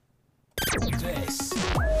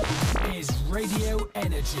Radio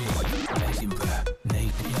Energy. Edinburgh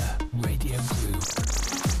Napier Radio Group.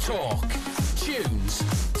 Talk, tunes,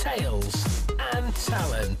 tales and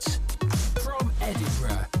talent. From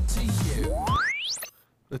Edinburgh to you.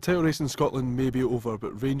 The title race in Scotland may be over,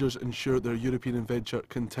 but Rangers ensure their European adventure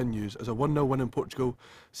continues as a 1-0 win in Portugal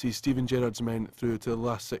sees Steven Gerrard's men through to the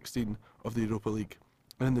last 16 of the Europa League.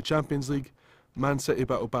 And in the Champions League, Man City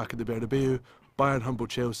battle back at the Bernabeu, Bayern humble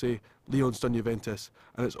Chelsea, Lyon stun Juventus,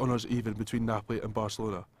 and it's honours even between Napoli and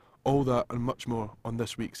Barcelona. All that and much more on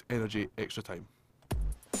this week's Energy Extra Time.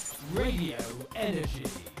 Radio Energy,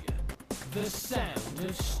 the sound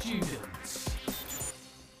of students.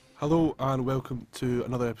 Hello and welcome to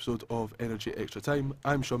another episode of Energy Extra Time.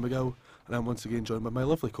 I'm Sean McGill and I'm once again joined by my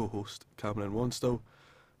lovely co-host Cameron Wanstow.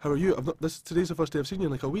 How are you? Today's the first day I've seen you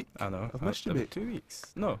in like a week. I know. I've missed you, mate. 2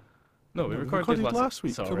 weeks. No, we we recorded last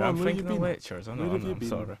week. Sorry, Come on, I'm where have thinking you of been? lectures. I know, Where have you I'm been?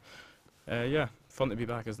 sorry. Yeah, fun to be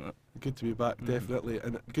back, isn't it? Good to be back, definitely,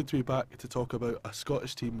 and good to be back to talk about a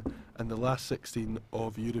Scottish team in the last 16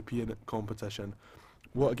 of European competition.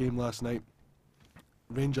 What a game last night.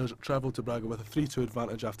 Rangers travelled to Braga with a 3-2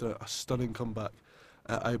 advantage after a stunning comeback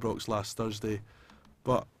at Ibrox last Thursday.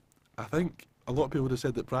 But I think a lot of people would have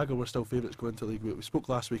said that Braga were still favourites going into the league. We spoke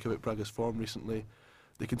last week about Braga's form recently.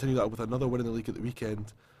 They continued that with another win in the league at the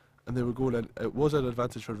weekend, and they were going in. It was an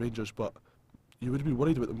advantage for Rangers, but you would be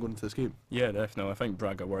worried about them going into this game. Yeah, definitely. I think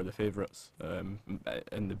Braga were the favourites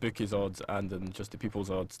in the bookies odds and in just the people's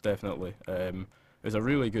odds, definitely. It was a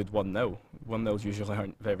really good 1-0. 1-0s usually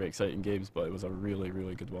aren't very exciting games, but it was a really,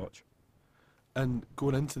 really good watch. And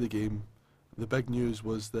going into the game, the big news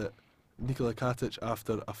was that Nikola Katic,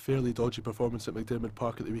 after a fairly dodgy performance at McDiarmid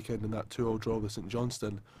Park at the weekend in that 2-2 draw with St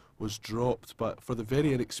Johnstone, was dropped. But for the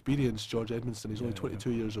very inexperienced George Edmondson, he's only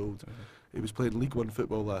 22 years old. He was playing League One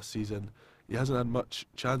football last season. He hasn't had much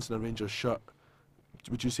chance in a Rangers shirt.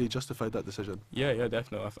 Would you say justified that decision? Yeah,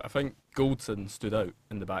 definitely. I think Goldson stood out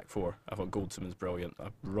in the back four. I thought Goldson was brilliant,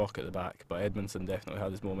 a rock at the back, but Edmondson definitely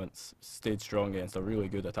had his moments, stayed strong against a really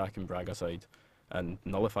good attacking Braga side and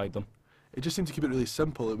nullified them. It just seemed to keep it really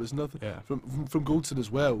simple. It was nothing Yeah. from Goldson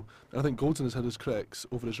as well. And I think Goldson has had his critics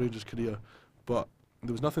over his Rangers career, but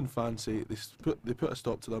there was nothing fancy. They put a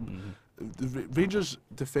stop to them. The Rangers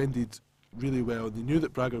defended really well. They knew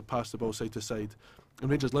that Braga passed the ball side to side, and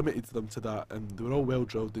Rangers limited them to that, and they were all well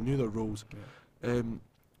drilled. They knew their roles. Yeah.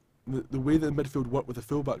 The way that the midfield worked with the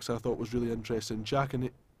fullbacks I thought was really interesting. Jack and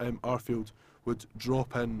Arfield would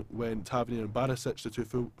drop in when Tavernier and Barisic, the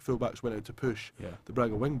two fullbacks, went out to push the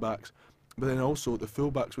Braga wing backs, but then also the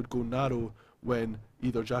fullbacks would go narrow when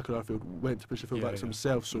either Jack or Arfield went to push the fullbacks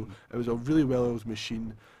themselves. So it was a really well-oiled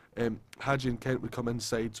machine. Hadji and Kent would come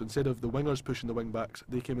inside, so instead of the wingers pushing the wing backs,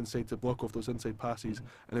 they came inside to block off those inside passes,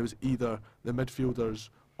 and it was either the midfielders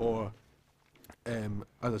or,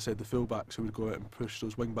 as I said, the fullbacks who would go out and push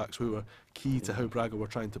those wing backs who were key to how Braga were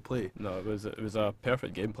trying to play. No, it was a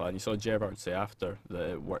perfect game plan. You saw Gerrard say after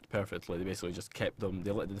that it worked perfectly. They basically just kept them.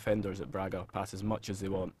 They let the defenders at Braga pass as much as they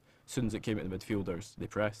want. As soon as it came at the midfielders, they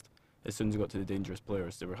pressed. As soon as it got to the dangerous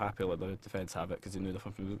players, they were happy to let the defence have it because they knew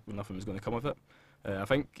nothing was going to come of it. I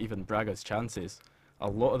think even Braga's chances, a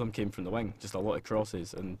lot of them came from the wing, just a lot of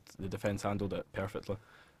crosses, and the defence handled it perfectly.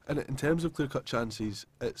 And in terms of clear-cut chances,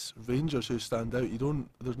 it's Rangers who stand out.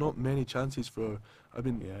 There's not many chances for. I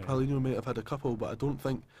mean, Palhinho might have had a couple, but I don't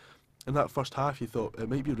think in that first half you thought it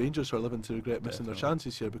might be Rangers who are living to regret missing their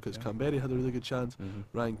chances here, because Canberra had a really good chance,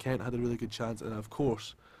 Ryan Kent had a really good chance, and of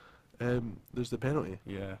course there's the penalty.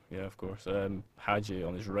 Yeah, of course. Hadji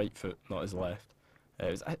on his right foot, not his left.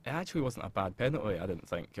 It actually wasn't a bad penalty, I didn't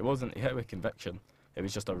think. It wasn't. He hit it with conviction. It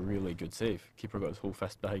was just a really good save. Keeper got his whole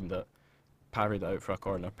fist behind it, parried it out for a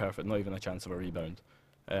corner, perfect, not even a chance of a rebound.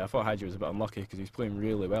 I thought Hadji was a bit unlucky because he was playing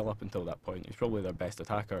really well up until that point. He's probably their best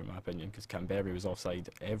attacker in my opinion, because Canberra was offside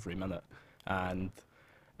every minute, and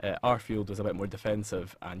Arfield was a bit more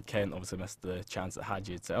defensive, and Kent obviously missed the chance that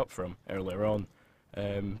Hadji had set up for him earlier on.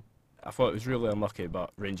 I thought it was really unlucky, but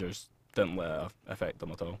Rangers didn't let it affect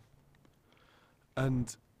them at all.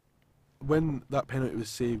 And when that penalty was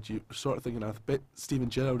saved, you were sort of thinking, I bet Steven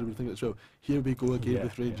Gerrard would have been thinking as well, here we go again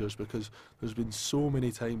with Rangers, because there's been so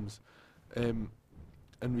many times in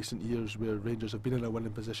recent years where Rangers have been in a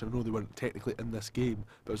winning position. I know they weren't technically in this game,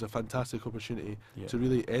 but it was a fantastic opportunity to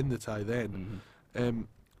really end the tie then.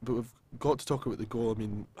 But we've got to talk about the goal. I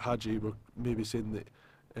mean, Hadji, were maybe saying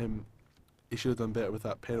that he should have done better with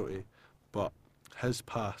that penalty, but his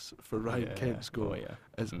pass for Ryan Kent's goal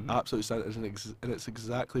is absolutely standard, and it's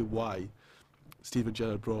exactly why Steven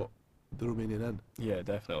Gerrard brought the Romanian in. Yeah,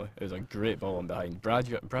 definitely. It was a great ball in behind.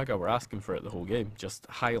 Braga were asking for it the whole game, just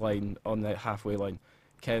high line on the halfway line.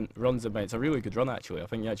 Kent runs it, it's a really good run actually. I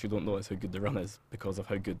think you actually don't notice how good the run is because of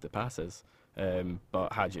how good the pass is.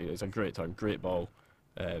 But Hadji, it's a great turn, great ball.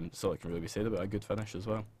 So it can really be said about a good finish as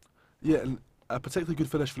well. Yeah, and a particularly good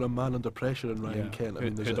finish for a man under pressure in Ryan Kent. I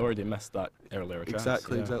mean, who'd already missed that earlier chance.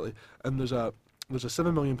 Exactly. And there's a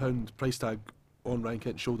 £7 million price tag on Ryan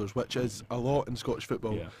Kent's shoulders, which is a lot in Scottish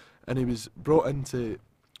football. Yeah. And he was brought in to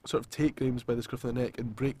sort of take games by the scruff of the neck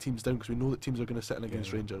and break teams down, because we know that teams are going to sit in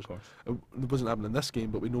against Rangers. It wasn't happening in this game,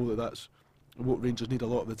 but we know that that's what Rangers need a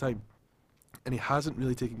lot of the time. And he hasn't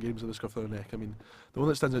really taken games by the scruff of the neck. I mean, the one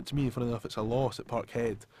that stands out to me, funny enough, it's a loss at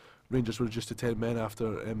Parkhead. Rangers were reduced to 10 men after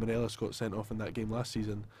Morelos got sent off in that game last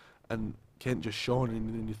season, and Kent just shone,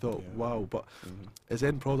 and you thought, wow. But his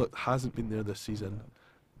end product hasn't been there this season.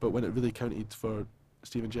 But when it really counted for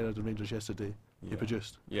Stephen Gerrard and Rangers yesterday, he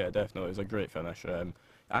produced. Yeah, definitely. It was a great finish. I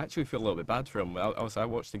actually feel a little bit bad for him. I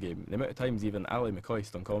watched the game. The amount of times even Ali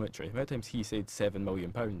McCoist on commentary, the amount of times he said £7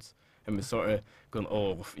 million and was sort of going,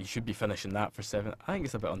 oh, you should be finishing that for 7. I think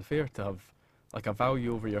it's a bit unfair to have like a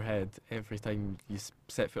value over your head every time you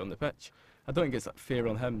set foot on the pitch. I don't think it's fair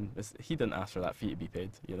on him. He didn't ask for that fee to be paid,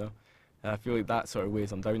 you know. And I feel like that sort of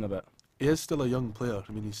weighs him down a bit. He is still a young player.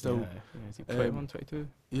 I mean, he's still... Yeah, is he 21, 22?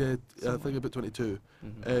 Yeah, I think about 22.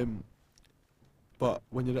 But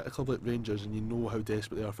when you're at a club like Rangers and you know how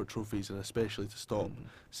desperate they are for trophies, and especially to stop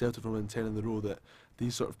Celtic from winning 10 in a row, that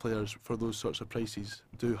these sort of players, for those sorts of prices,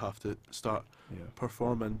 do have to start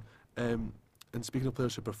performing. And speaking of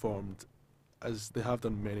players who performed, as they have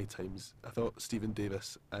done many times, I thought Stephen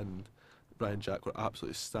Davis and Ryan Jack were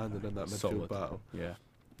absolutely standing in that midfield battle. Yeah.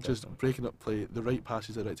 Just breaking up play, the right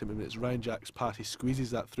passes at the right time. I mean, it's Ryan Jack's pass, he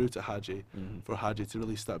squeezes that through to Hadji for Hadji to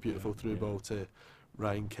release that beautiful through ball to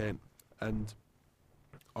Ryan Kent. And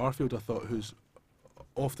Arfield, I thought, who's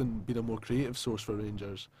often been a more creative source for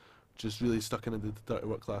Rangers, just really stuck in and did the dirty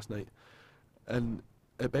work last night. And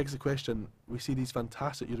it begs the question, we see these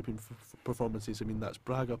fantastic European performances. I mean, that's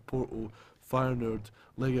Braga, Porto, Feyenoord,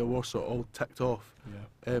 Legia Warsaw all ticked off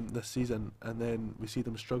this season, and then we see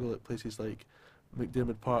them struggle at places like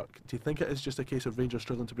McDiarmid Park. Do you think it is just a case of Rangers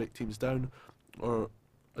struggling to break teams down, or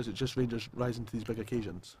is it just Rangers rising to these big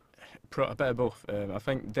occasions? A bit of both. I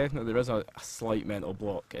think definitely there is a slight mental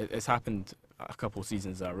block. It's happened a couple of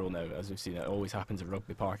seasons in a row now, as we've seen. It always happens at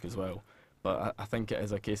Rugby Park as well. But I think it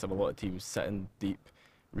is a case of a lot of teams sitting deep,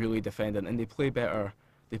 really defending, and they play better.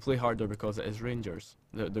 They play harder because it is Rangers.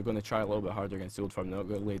 They're going to try a little bit harder against the Old Firm. They're not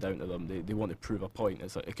going to lay down to them. They want to prove a point.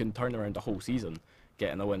 It can turn around the whole season,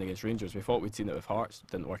 getting a win against Rangers. We thought we'd seen it with Hearts.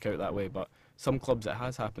 Didn't work out that way. But some clubs, it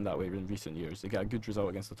has happened that way in recent years. They get a good result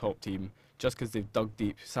against the top team just because they've dug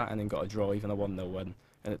deep, sat in and got a draw, even a 1-0 win,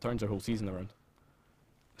 and it turns their whole season around.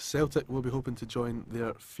 Celtic will be hoping to join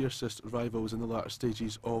their fiercest rivals in the latter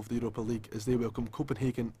stages of the Europa League as they welcome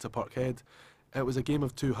Copenhagen to Parkhead. It was a game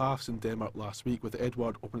of two halves in Denmark last week, with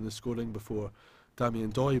Edouard opening the scoring before Damien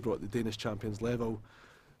Doy brought the Danish champions level.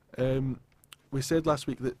 We said last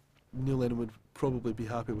week that Neil Lennon would probably be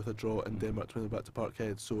happy with a draw in Denmark to bring them back to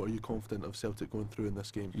Parkhead, so are you confident of Celtic going through in this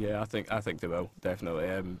game? Yeah, I think they will, definitely.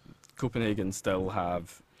 Copenhagen still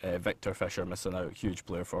have Victor Fischer missing out, huge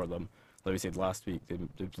player for them. Like we said last week,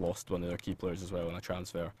 they've lost one of their key players as well in a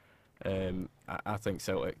transfer. I think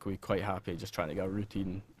Celtic will be quite happy just trying to get a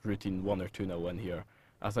routine 1 or 2-0 win here.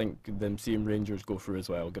 I think them seeing Rangers go through as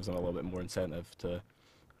well gives them a little bit more incentive to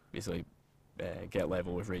basically get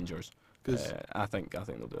level with Rangers. I think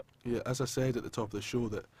they'll do it. Yeah, as I said at the top of the show,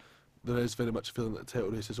 that there is very much a feeling that the title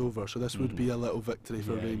race is over, so this would be a little victory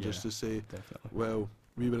for Rangers to say, well,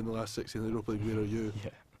 we were in the last 16 in the Europa League, where are you?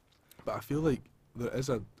 But I feel like there is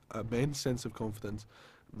an immense sense of confidence,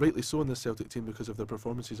 rightly so, in the Celtic team because of their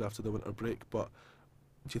performances after the winter break, but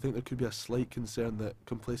do you think there could be a slight concern that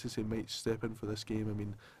complacency might step in for this game? I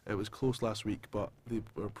mean, it was close last week, but they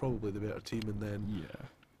were probably the better team, and then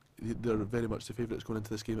they're very much the favourites going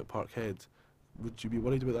into this game at Parkhead. Would you be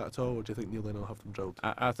worried about that at all, or do you think Neil Lennon will have them drilled?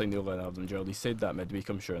 I think Neil Lennon will have them drilled. He said that midweek,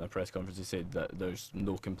 I'm sure, in a press conference. He said that there's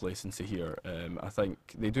no complacency here. I think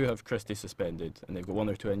they do have Christie suspended, and they've got 1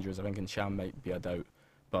 or 2 injuries. I think Ncham might be a doubt.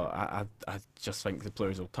 But I just think the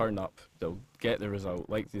players will turn up, they'll get the result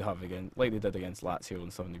like they did against Lazio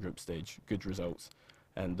and some in the group stage, good results,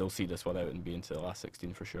 and they'll see this one out and be into the last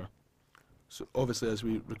 16 for sure. So obviously, as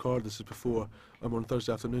we record, this is before, I'm on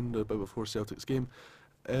Thursday afternoon, about before Celtic's game.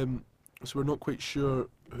 So we're not quite sure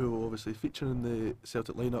who will obviously feature in the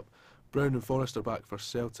Celtic lineup. Brown and Forrest are back for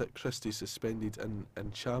Celtic, Christie suspended and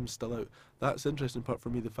Ncham still out. That's the interesting part for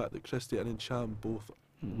me, the fact that Christie and Ncham both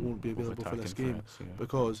won't be available for this game,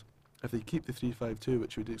 because if they keep the 3-5-2,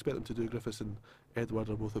 which we'd expect them to do, Griffiths and Edouard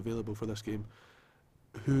are both available for this game,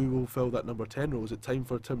 who will fill that number 10 role? Is it time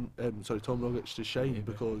for Tom Rogic to shine? Maybe,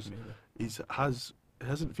 Because maybe. he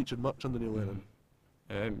hasn't featured much under Neil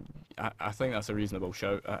Lennon. I think that's a reasonable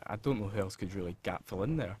shout. I don't know who else could really gap fill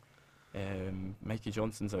in there. Mikey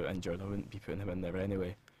Johnson's out injured. I wouldn't be putting him in there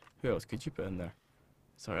anyway. Who else could you put in there?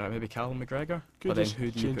 Sorry, maybe Callum McGregor. Could But then just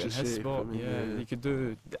who do you change put in the his shape, spot? I mean, Yeah, you could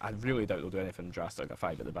do. I really doubt they'll do anything drastic. A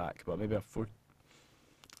 5 at the back, but maybe a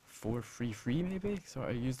 4-3-3 maybe.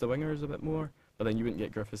 Sort of use the wingers a bit more. But then you wouldn't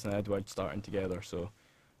get Griffiths and Edwards starting together. So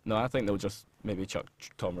no, I think they'll just maybe chuck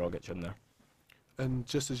Tom Rogic in there. And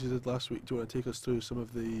just as you did last week, do you want to take us through some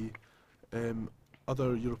of the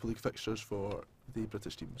other Europa League fixtures for the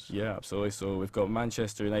British teams? Yeah, absolutely. So we've got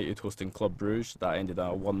Manchester United hosting Club Brugge. That ended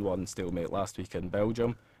at a 1-1 stalemate last week in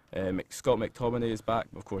Belgium. Scott McTominay is back.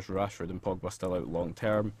 Of course, Rashford and Pogba still out long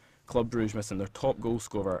term. Club Brugge missing their top goal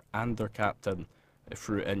scorer and their captain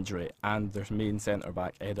through injury, and their main centre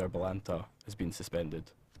back Eder Balanta has been suspended.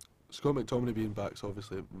 Scott McTominay being back is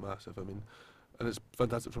obviously massive. I mean, and it's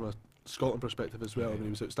fantastic from a Scotland perspective as well. I mean, he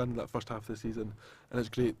was outstanding that first half of the season, and it's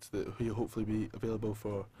great that he'll hopefully be available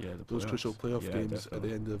for those crucial playoff games at the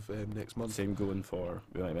end of next month. Same going for,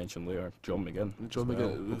 we might mention later, John McGinn. John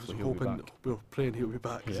McGinn, we're praying he'll be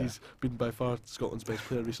back, because he's been by far Scotland's best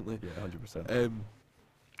player recently. Yeah, 100%.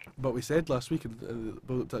 But we said last week, and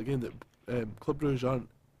about that again, that Club Brugge aren't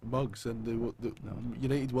mugs, and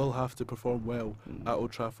United will have to perform well at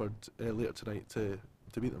Old Trafford later tonight to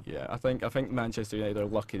beat them. Yeah, I think Manchester United are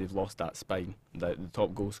lucky they've lost that spine, the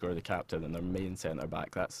top goal scorer, the captain, and their main centre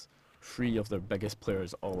back. That's 3 of their biggest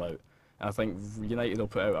players all out. And I think United will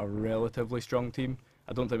put out a relatively strong team.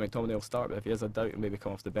 I don't think McTominay will start, but if he has a doubt, he'll maybe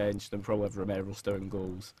come off the bench. Then probably have Romero stirring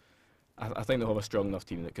goals. I think they'll have a strong enough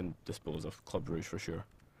team that can dispose of Club Brugge for sure.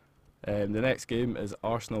 The next game is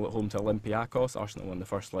Arsenal at home to Olympiacos. Arsenal won the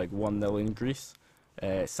first leg 1-0 in Greece.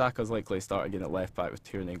 Saka's likely to start again at left back with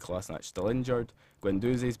Tierney and Kolasinac still injured.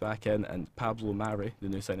 Guendouzi's back in, and Pablo Mari, the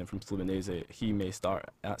new signing from Fluminense, he may start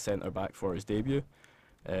at centre back for his debut.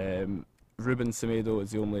 Ruben Semedo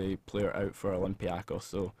is the only player out for Olympiacos,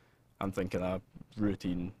 so I'm thinking a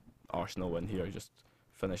routine Arsenal win here, just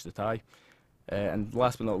finish the tie. And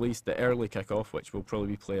last but not least, the early kick-off, which we'll probably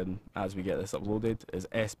be playing as we get this uploaded, is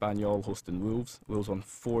Espanyol hosting Wolves. Wolves won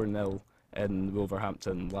 4-0 in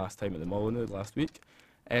Wolverhampton last time at the Molineux last week.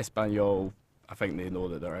 Espanyol, I think they know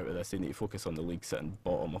that they're out of this. They need to focus on the league, sitting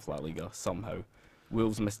bottom of La Liga somehow.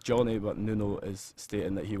 Wolves missed Johnny, but Nuno is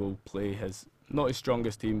stating that he will play not his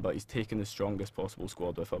strongest team, but he's taken the strongest possible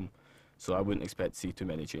squad with him. So I wouldn't expect to see too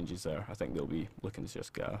many changes there. I think they'll be looking to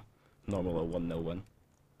just get a normal 1-0 win.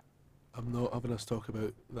 I'm not having us talk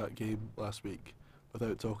about that game last week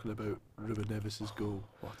without talking about Ruben Neves' goal.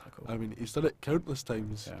 What a goal. I mean, he's done it countless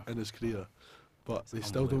times in his career, but they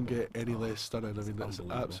still don't get any less stunning. I mean, that's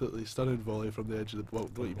absolutely stunning volley from the edge of the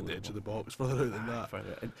box, not even the edge of the box, further out than that.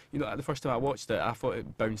 And, you know, the first time I watched it, I thought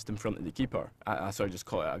it bounced in front of the keeper. I sort of just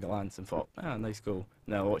caught it at a glance and thought, nice goal.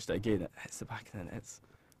 And then I watched it again, it hits the back and then it's,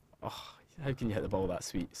 how can you hit the ball that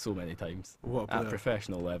sweet so many times? What a player. At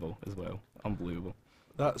professional level as well. Unbelievable.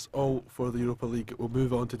 That's all for the Europa League. We'll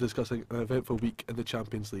move on to discussing an eventful week in the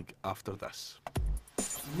Champions League after this.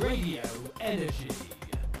 Radio Energy,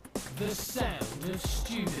 the sound of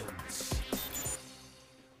students.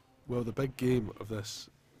 Well, the big game of this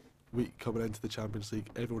week coming into the Champions League,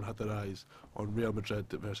 everyone had their eyes on Real Madrid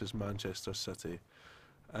versus Manchester City.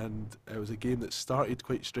 And it was a game that started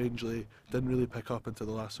quite strangely, didn't really pick up until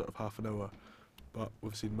the last sort of half an hour. But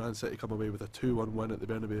we've seen Man City come away with a 2-1 win at the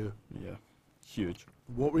Bernabeu. Yeah, huge.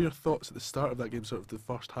 What were your thoughts at the start of that game, sort of the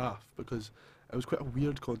first half? Because it was quite a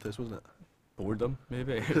weird contest, wasn't it? Boredom,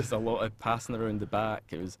 maybe. It was a lot of passing around the back.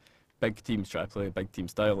 It was big teams trying to play a big team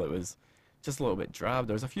style. It was just a little bit drab.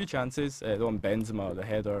 There was a few chances. The one Benzema, the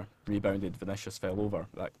header, rebounded, Vinicius fell over.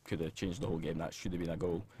 That could have changed the whole game. That should have been a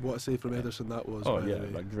goal. What a save from Ederson that was. Oh yeah,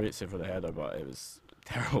 a great save for the header, but it was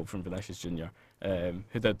terrible from Vinicius Junior,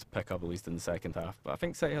 who did pick up at least in the second half. But I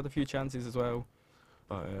think City had a few chances as well.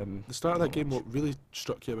 But, the start of that game, what really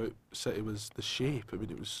struck you about City was the shape. I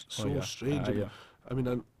mean, it was so strange. I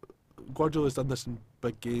mean, Guardiola's done this in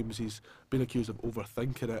big games. He's been accused of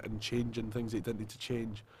overthinking it and changing things that he didn't need to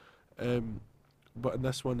change. But in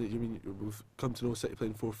this one, we've come to know City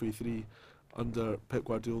playing 4-3-3 under Pep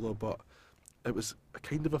Guardiola, but it was a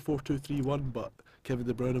kind of a 4-2-3-1, but Kevin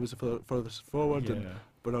De Bruyne was the furthest forward, and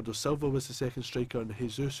Bernardo Silva was the second striker, and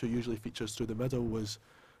Jesus, who usually features through the middle, was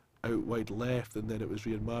out wide left, and then it was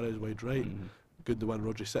Riyad Mahrez wide right, Gundogan,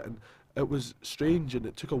 Rodri sitting. It was strange, and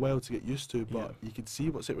it took a while to get used to, but you could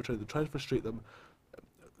see what City were trying to frustrate them.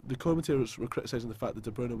 The commentators were criticising the fact that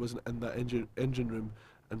De Bruyne wasn't in that engine room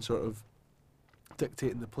and sort of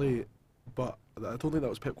dictating the play, but I don't think that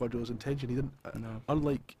was Pep Guardiola's intention. He didn't, No.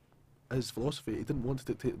 unlike his philosophy, he didn't want to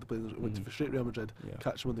dictate the players. He wanted to Mhm. frustrate Real Madrid, Yeah.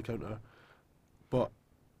 catch them on the counter, but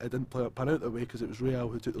it didn't pan out that way because it was Real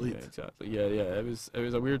who took the lead. Yeah, exactly. Yeah. It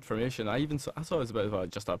was a weird formation. I thought it was a bit of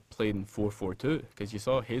just a plain 4-4-2 because you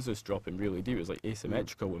saw Jesus dropping really deep. It was like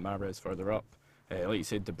asymmetrical with Mahrez further up. Like you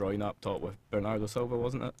said, De Bruyne up top with Bernardo Silva,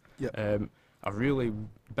 wasn't it? Yeah. A really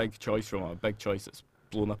big choice from him, a big choice that's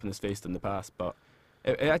blown up in his face in the past, but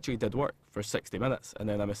it actually did work for 60 minutes, and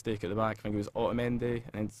then a mistake at the back. I think it was Otamendi,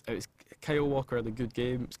 and it was Kyle Walker had a good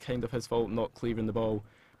game. It's kind of his fault not clearing the ball,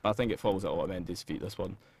 but I think it falls at Otamendi's feet, this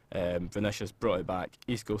one. Vinicius brought it back,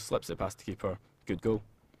 Isco slips it past the keeper, good goal.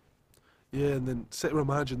 Yeah, and then City were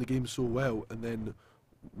managing the game so well, and then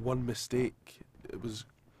one mistake, it was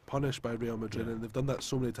punished by Real Madrid, Yeah. and they've done that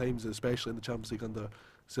so many times, especially in the Champions League under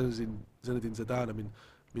Zinedine Zidane. I mean,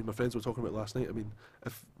 my friends were talking about it last night. I mean,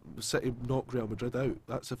 if City knock Real Madrid out,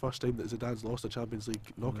 that's the first time that Zidane's lost a Champions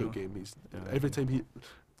League knockout No. game. He's Yeah, every yeah. time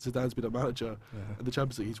Zidane's been a manager in the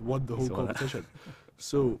Champions League, he's won the whole He's won it. competition.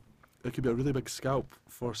 So it could be a really big scalp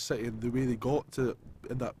for City, and the way they got to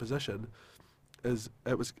in that position is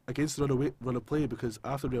it was against the run of play, because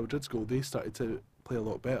after Real Madrid's goal, they started to play a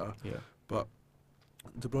lot better. Yeah. But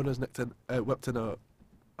De Bruyne has whipped in a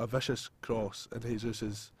vicious cross, and Jesus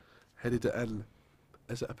has headed it in.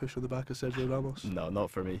 Is it a push on the back of Sergio Ramos? No,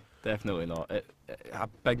 not for me. Definitely not. A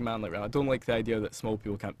big man like Ramos. I don't like the idea that small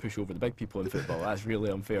people can't push over the big people in football. That's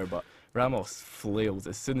really unfair. But Ramos flails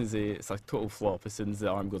as soon as it's a total flop as soon as the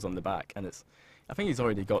arm goes on the back, and I think he's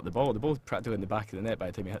already got the ball. The ball's practically in the back of the net by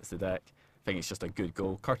the time he hits the deck. I think it's just a good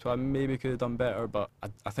goal. Courtois maybe could have done better, but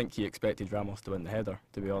I think he expected Ramos to win the header,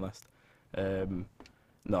 to be honest.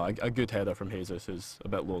 No, a good header from Jesus, who's a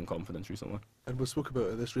bit low in confidence recently. And we spoke about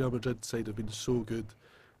it, this Real Madrid side have been so good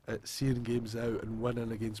at seeing games out and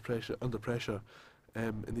winning under pressure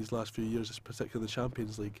in these last few years, particularly the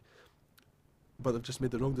Champions League. But they've just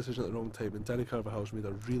made the wrong decision at the wrong time, and Danny Carvajal's made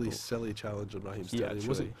a really silly challenge on Raheem Sterling. It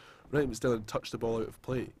wasn't Raheem Sterling touched the ball out of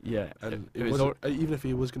play, Yeah, and it it was wasn't, even if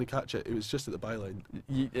he was going to catch it, it was just at the byline.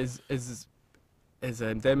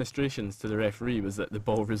 His demonstrations to the referee was that the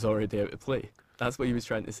ball was already out of play. That's what he was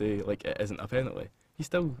trying to say, like it isn't a penalty. He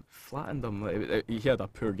still flattened them. He had a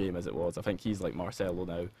poor game as it was. I think he's like Marcelo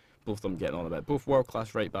now, both of them getting on a bit. Both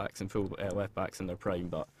world-class right-backs and full left-backs in their prime,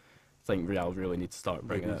 but I think Real really need to start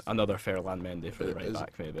bringing Maybe another Ferland Mendy for the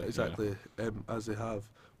right-back, maybe. Exactly, as they have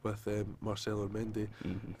with Marcelo and Mendy.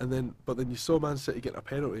 Mm-hmm. But then you saw Man City getting a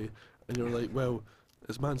penalty, and you were like, well,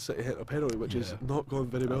 it's Man City hitting a penalty, which has not gone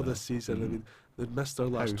very well this season. I mean, they've missed their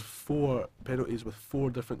last 4 penalties with 4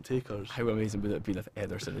 different takers. How amazing would it have been if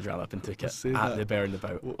Ederson had ran up and took it Say at that. the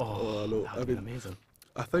Bernabeu? Oh, Oh, I know. that would I be mean, amazing.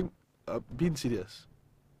 I think, being serious,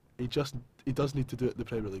 he does need to do it in the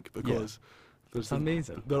Premier League, because It's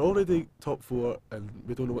amazing. they're already top 4, and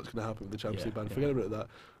we don't know what's going to happen with the Champions League ban. Forget about that.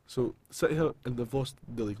 So City and they've lost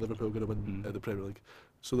the league. Liverpool are going to win the Premier League,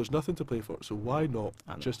 so there's nothing to play for. So why not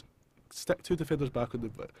just stick 2 defenders back on the?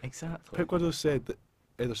 Exactly. Pep Guardiola said that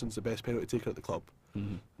Ederson's the best penalty taker at the club.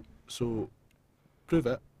 Mhm. So prove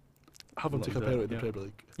it. Have him Like take a that, penalty in the yeah. Premier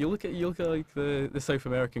League. You look at like the South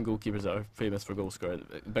American goalkeepers that are famous for goal scoring.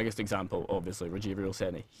 The biggest example, obviously, Rogerio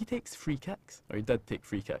Ceni. He takes free kicks, or he did take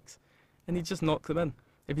free kicks, and he just knocks them in.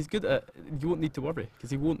 If he's good at it, you won't need to worry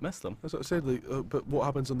because he won't miss them. That's what I said. Like, but what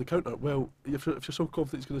happens on the counter? Well, if you're so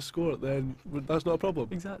confident he's going to score, then that's not a problem.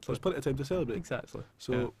 Exactly. There's plenty of time to celebrate. Exactly.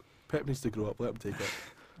 So Pep needs to grow up. Let him take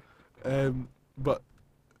it. But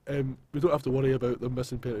we don't have to worry about them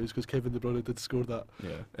missing penalties, because Kevin De Bruyne did score that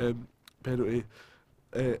Yeah. penalty,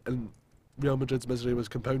 and Real Madrid's misery was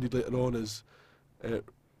compounded later on as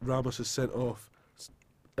Ramos is sent off.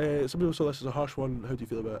 Some people saw this as a harsh one. How do you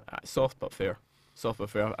feel about it? Soft but fair. Soft but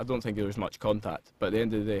fair. I don't think there was much contact. But at the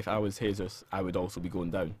end of the day, if I was Jesus, I would also be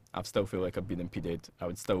going down. I still feel like I've been impeded. I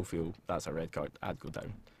would still feel that's a red card. I'd go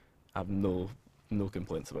down. I have no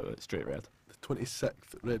complaints about it. Straight red. The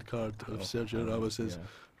 26th red card of Sergio Yeah. Ramos's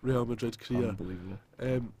Real Madrid career. Unbelievable.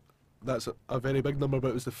 That's a very big number, but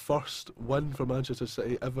it was the first win for Manchester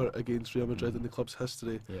City ever against Real Madrid in the club's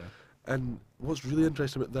history. Yeah. And what's really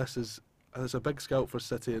interesting about this is, and it's a big scalp for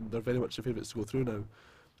City, and they're very much the favourites to go through now.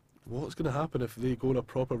 What's going to happen if they go on a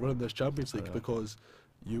proper run in this Champions League? Because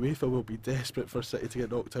UEFA will be desperate for City to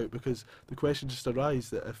get knocked out, because the question just arises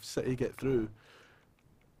that if City get through,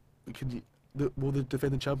 will the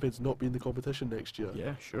defending champions not be in the competition next year?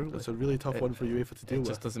 Yeah, surely. It's a really tough one for UEFA to deal It with.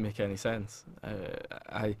 just doesn't make any sense.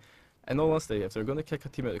 In all honesty, if they're going to kick a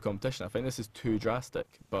team out of the competition, I think this is too drastic.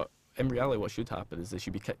 But in reality, what should happen is they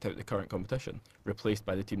should be kicked out of the current competition, replaced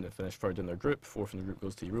by the team that finished third in their group. Fourth in the group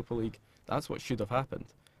goes to Europa League. That's what should have happened.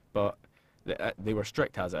 But They were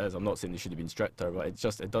strict as it is. I'm not saying they should have been stricter, but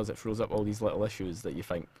it throws up all these little issues that you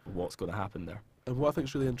think, what's going to happen there? And what I think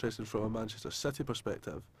is really interesting from a Manchester City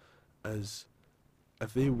perspective is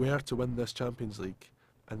if they were to win this Champions League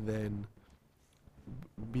and then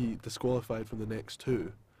be disqualified from the next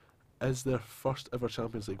two, is their first ever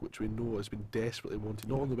Champions League, which we know has been desperately wanted,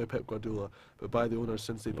 not only by Pep Guardiola, but by the owners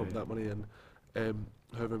since they pumped that money in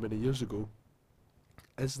however many years ago.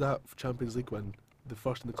 Is that Champions League win, the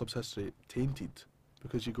first in the club's history, tainted?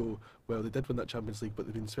 Because you go, well, they did win that Champions League, but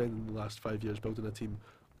they've been spending the last 5 years building a team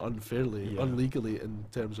unfairly, unlegally in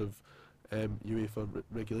terms of UEFA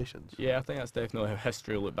regulations. Yeah, I think that's definitely how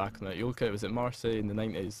history will look back on it. You look at it, was at Marseille in the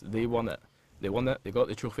 90s, they won it, they got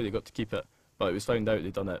the trophy, they got to keep it, but it was found out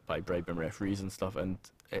they'd done it by bribing referees and stuff, and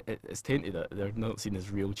it's tainted it. They're not seen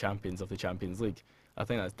as real champions of the Champions League. I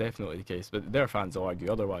think that's definitely the case, but their fans will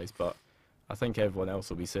argue otherwise, but I think everyone else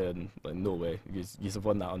will be saying, like, no way, you have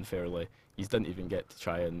won that unfairly, you didn't even get to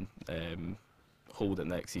try and hold it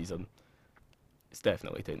next season. It's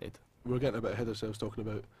definitely tainted. We're getting a bit ahead of ourselves talking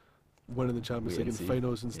about winning the Champions League and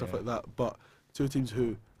finals and stuff like that, but two teams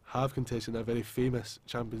who have contested a very famous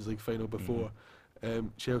Champions League final before,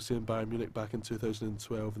 Chelsea and Bayern Munich back in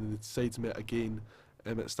 2012, and the sides met again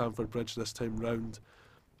at Stamford Bridge this time round.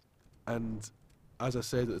 And as I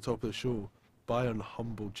said at the top of the show, Bayern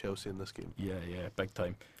humbled Chelsea in this game. Yeah, big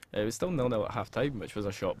time. It was still 0-0 at half time, which was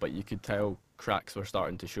a shock, but you could tell cracks were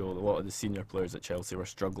starting to show. A lot of the senior players at Chelsea were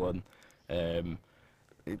struggling.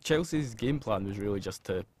 Chelsea's game plan was really just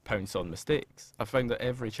to pounce on mistakes. I found that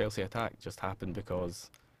every Chelsea attack just happened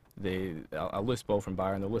because a loose ball from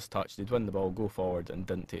Bayern, a loose touch, they'd win the ball, go forward and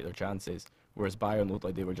didn't take their chances, whereas Bayern looked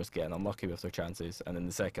like they were just getting unlucky with their chances, and in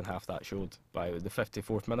the second half that showed. By the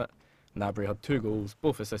 54th minute, Gnabry had 2 goals,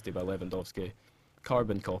 both assisted by Lewandowski,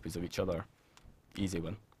 carbon copies of each other. Easy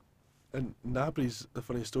win. And Gnabry's the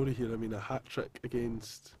funny story here. I mean, a hat-trick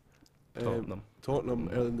against Tottenham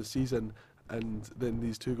early in the season, and then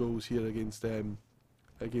these 2 goals here against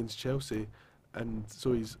Chelsea. And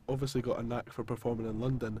so he's obviously got a knack for performing in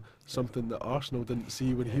London, something that Arsenal didn't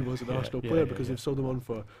see when he was an Arsenal player, because they've sold him on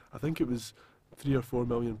for, I think it was £3 or £4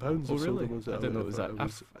 million. Oh really? I didn't know it was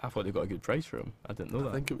that. I thought they got a good price for him. I didn't know that.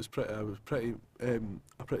 I think it was a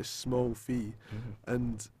pretty small fee,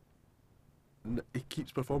 and he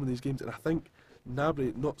keeps performing these games. And I think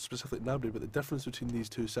Gnabry, not specifically Gnabry, but the difference between these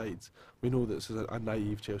two sides, we know that this is a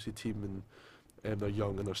naive Chelsea team, and they're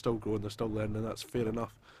young and they're still growing, they're still learning, and that's fair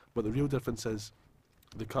enough. But the real difference is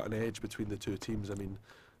the cutting edge between the two teams. I mean,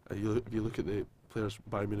 if you look at the players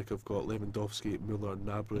Bayern Munich have got, Lewandowski, Müller,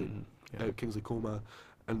 Gnabry, Kingsley Coman,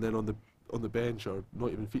 and then on the bench, or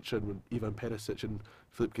not even featuring, when Ivan Perisic and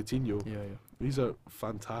Philippe Coutinho. These are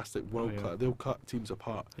fantastic, world class. They'll cut teams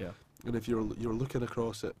apart. And if you're looking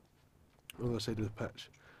across it on the other side of the pitch,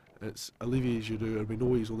 it's Olivier Giroud, and we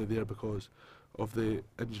know he's only there because of the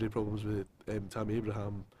injury problems with Tammy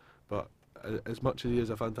Abraham, but as much as he is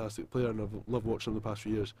a fantastic player, and I've loved watching him the past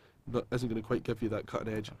few years, isn't going to quite give you that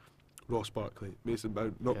cutting edge. Ross Barkley, Mason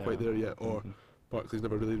Mount, not quite there yet, or Barkley's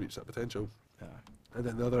never really reached that potential. And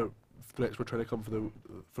then the other threats were trying to come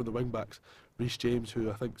from the wing backs. Reece James, who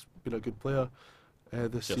I think's been a good player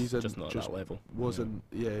this season, just not at that level. Wasn't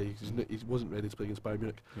he wasn't ready to play against Bayern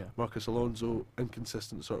Munich. Marcus Alonso,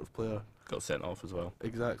 inconsistent sort of player. Got sent off as well.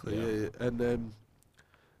 Exactly. And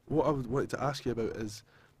what I wanted to ask you about is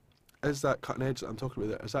that cutting edge that I'm talking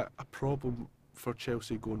about there, is that a problem for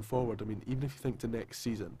Chelsea going forward? I mean, even if you think to next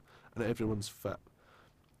season and everyone's fit,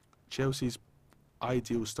 Chelsea's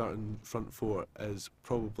ideal starting front four is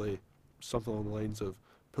probably something along the lines of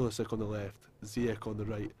Pulisic on the left, Ziyech on the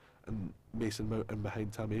right, and Mason Mount in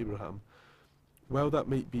behind Tammy Abraham. While that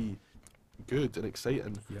might be good and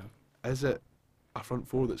exciting, is it a front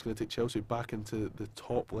four that's going to take Chelsea back into the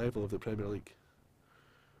top level of the Premier League?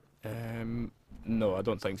 No, I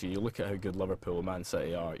don't think so. You look at how good Liverpool and Man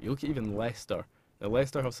City are. You look at even Leicester. Now,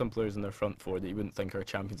 Leicester have some players in their front four that you wouldn't think are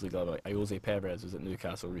Champions League level. Like Jose Perez was at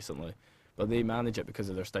Newcastle recently, but they manage it because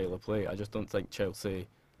of their style of play. I just don't think Chelsea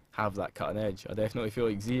have that cutting edge. I definitely feel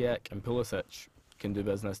like Ziyech and Pulisic can do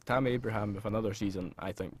business. Tammy Abraham, with another season,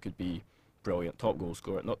 I think could be brilliant. Top goal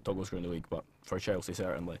scorer, not top goal scorer in the league, but for Chelsea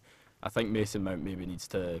certainly. I think Mason Mount maybe needs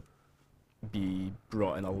to be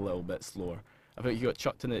brought in a little bit slower. I think he got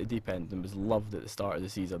chucked in at the deep end and was loved at the start of the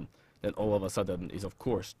season. Then all of a sudden he's of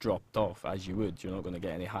course dropped off, as you would. You're not going to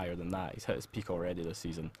get any higher than that. He's hit his peak already this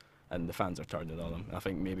season, and the fans are turning on him. I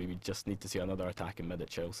think maybe we just need to see another attacking mid at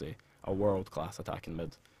Chelsea, a world-class attacking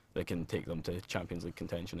mid, that can take them to Champions League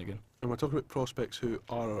contention again. And we're talking about prospects who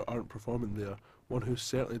are or aren't performing there. One who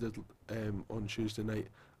certainly did on Tuesday night,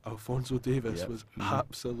 Alphonso Davies, Yep. was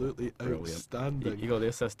absolutely Brilliant. outstanding. He got the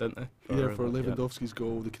assist, didn't he? For Lewandowski's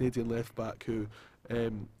goal, the Canadian left back who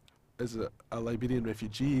is a Liberian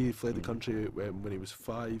refugee. He fled the country when he was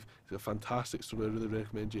 5. He's a fantastic story. I really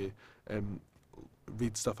recommend you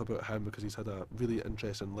read stuff about him because he's had a really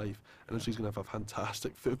interesting life, and he's going to have a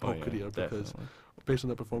fantastic football career because based on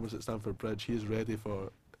the performance at Stamford Bridge, he is ready for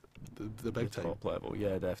the big time. Top level,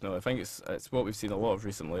 yeah, definitely. I think it's what we've seen a lot of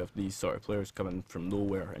recently, of these sort of players coming from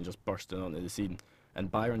nowhere and just bursting onto the scene. And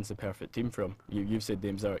Bayern's the perfect team for him. You've said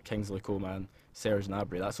names there, Kingsley Coman, Serge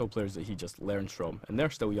Gnabry. That's all players that he just learns from, and they're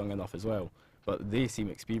still young enough as well. But they seem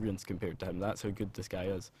experienced compared to him. That's how good this guy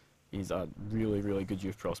is. He's a really, really good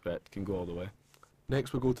youth prospect. Can go all the way.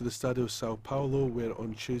 Next, we'll go to the Stadio Sao Paulo, where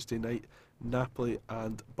on Tuesday night, Napoli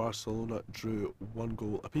and Barcelona drew 1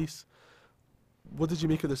 goal apiece. What did you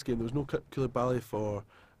make of this game? There was no Koulibaly for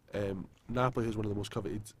Napoli, who's one of the most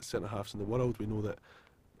coveted centre-halves in the world. We know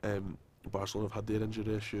that Barcelona have had their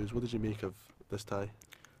injury issues. What did you make of this tie?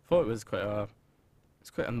 I thought it was quite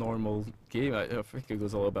a normal game. I think it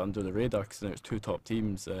goes a little bit under the radar because it's 2 top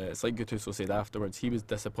teams. It's like Gattuso said afterwards, he was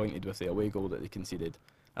disappointed with the away goal that they conceded.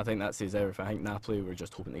 I think that says everything. I think Napoli were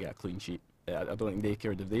just hoping to get a clean sheet. I don't think they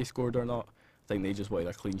cared if they scored or not. I think they just wanted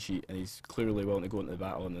a clean sheet, and he's clearly willing to go into the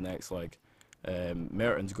battle in the next leg.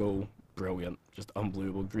 Mertens' goal, brilliant, just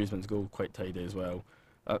unbelievable. Griezmann's goal, quite tidy as well.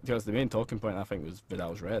 Because the main talking point, I think, was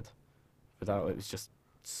Vidal's red. Vidal, it was just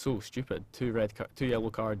so stupid. 2 yellow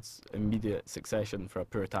cards, immediate succession for a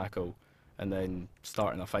poor tackle, and then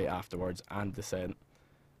starting a fight afterwards and dissent.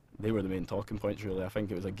 They were the main talking points, really. I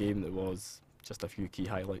think it was a game that was just a few key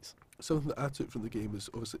highlights. Something that I took from the game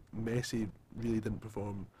was obviously Messi really didn't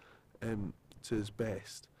perform to his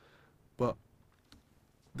best, but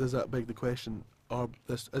does that beg the question,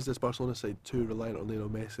 is this Barcelona side too reliant on Lionel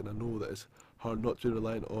Messi? And I know that it's hard not to be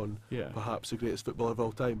reliant on perhaps the greatest footballer of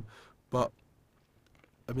all time, but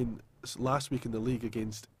I mean, last week in the league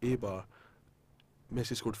against Eibar,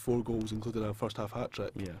 Messi scored 4 goals, including a first-half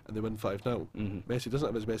hat-trick, and they win 5-0. Messi doesn't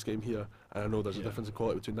have his best game here, and I know there's a difference in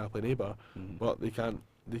quality between Napoli and Eibar, but they can't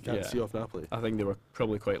see off Napoli. I think they were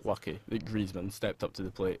probably quite lucky that Griezmann stepped up to the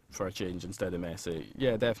plate for a change instead of Messi.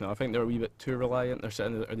 Yeah, definitely. I think they're a wee bit too reliant. They're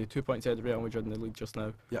sitting, are they 2 points ahead of Real Madrid in the league just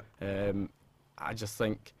now? Yeah. I just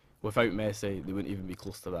think without Messi, they wouldn't even be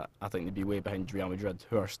close to that. I think they'd be way behind Real Madrid,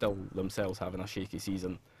 who are still themselves having a shaky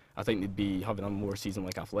season. I think they'd be having a more season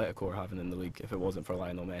like Atletico are having in the league if it wasn't for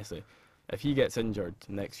Lionel Messi. If he gets injured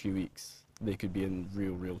the next few weeks, they could be in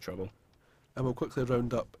real trouble. And we'll quickly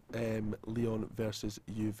round up Lyon versus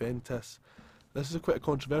Juventus. This is quite a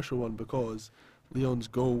controversial one because Lyon's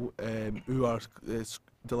goal, Uar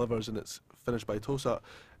delivers and it's finished by Tosa.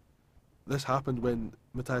 This happened when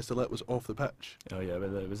Matthias de Ligt was off the pitch. Oh yeah,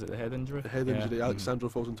 was it the head injury? The head injury. Alexandro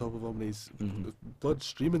falls on top of him and he's blood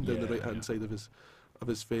streaming down the right-hand side of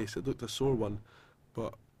his face. It looked a sore one,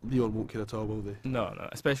 but Lyon won't care at all, will they? No,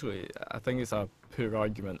 especially, I think it's a poor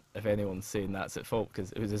argument if anyone's saying that's at fault,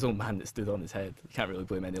 because it was his own man that stood on his head. You can't really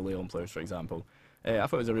blame any Lyon players, for example. I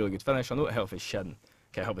thought it was a really good finish. I know it helped his shin.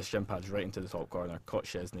 Can't help his shin pads right into the top corner. Caught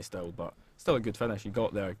Chesney still, but still a good finish. He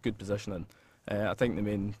got there, good positioning. I think the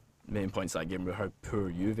main points of that game were how poor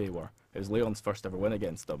Juve were. It was Lyon's first ever win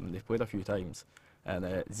against them. They've played a few times,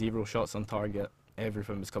 and 0 shots on target.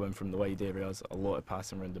 Everything was coming from the wide areas. A lot of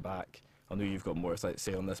passing around the back. I know you've got more to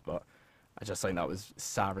say on this, but I just think that was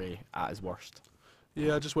Sarri at his worst.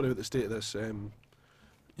 Yeah, I just worry about the state of this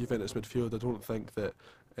Juventus midfield. I don't think that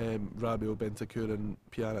Rabiot, Bentancur and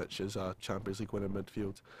Pjanic is a Champions League winning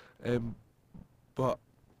midfield. But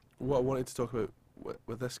what I wanted to talk about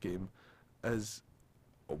with this game is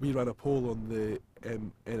we ran a poll on the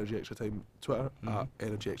Energy Extra Time Twitter, at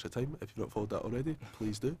Energy Extra Time. If you've not followed that already,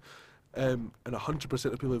 please do. And 100%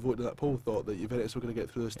 of people who voted in that poll thought that Juventus were going to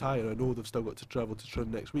get through this tie, and I know they've still got to travel to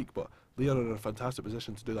Turin next week, but Lyon are in a fantastic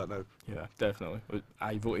position to do that now. Yeah, definitely.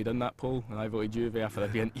 I voted in that poll, and I voted Juve. I thought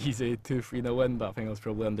it'd be an easy 2-3-0 win, but I think I was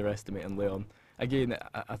probably underestimating Lyon. Again,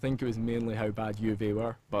 I think it was mainly how bad Juve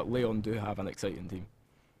were, but Lyon do have an exciting team.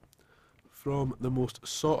 From the most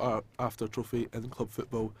sought-after trophy in club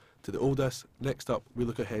football to the oldest, next up we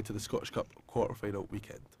look ahead to the Scottish Cup quarter-final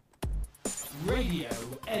weekend. Radio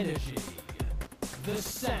Energy, the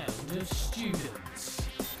sound of students.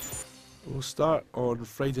 We'll start on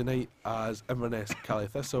Friday night as Inverness Caley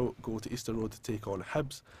Thistle go to Easter Road to take on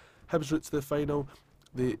Hibs. Hibs route to the final,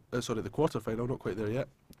 the quarter-final, not quite there yet.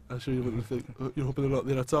 I'm sure you're hoping they're not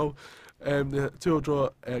there at all. The 2-2 draw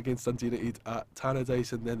against Dundee United at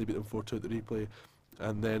Tannadice, and then they beat them 4-2 at the replay.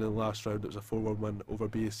 And then in the last round, it was a 4-1 win over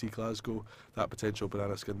BSC Glasgow. That potential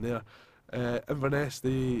banana skin there. Inverness,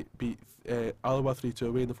 they beat Alloa 3-2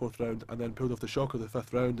 away in the 4th round, and then pulled off the shock of the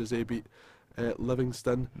 5th round as they beat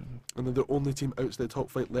Livingston. And then the only team outside the top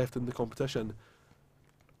flight left in the competition.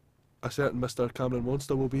 A certain Mr. Cameron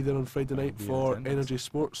Monster will be there on Friday night Be in for attendance. Energy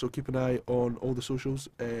Sports, so keep an eye on all the socials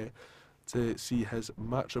to see his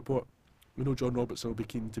match report. We know John Robertson will be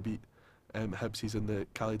keen to beat Hibs. He's in the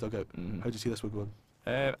Cali dugout. How do you see this one going?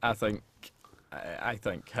 I think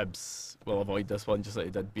Hibs will avoid this one just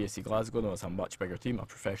like they did BSC Glasgow. No, it's a much bigger team, a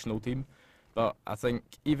professional team. But I think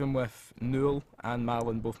even with Newell and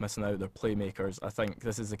Malin both missing out, their playmakers, I think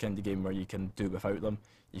this is the kind of game where you can do without them.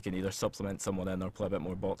 You can either supplement someone in or play a bit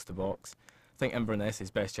more box to box. I think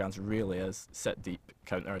Inverness's best chance really is sit deep,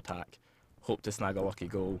 counter attack, hope to snag a lucky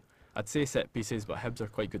goal. I'd say set pieces, but Hibs are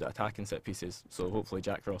quite good at attacking set pieces, so hopefully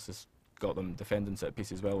Jack Ross has got them defending set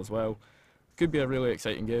pieces well as well. Could be a really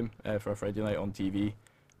exciting game for a Friday night on TV.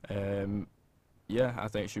 Yeah, I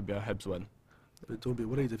think it should be a Hibs win. But don't be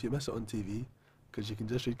worried if you miss it on TV, because you can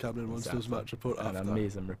just read Cameron Monster's Exactly. match report An after.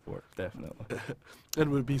 amazing report, definitely. And it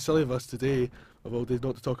would be silly of us today, of all days,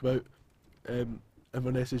 not to talk about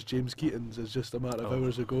Inverness's James Keatons. It's just a matter of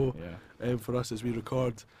hours ago Yeah. for us as we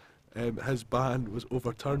record. His ban was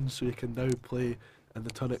overturned, so he can now play in the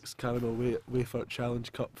Tunnocks Caramel Wafer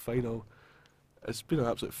Challenge Cup final. It's been an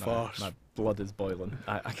absolute farce. My blood is boiling.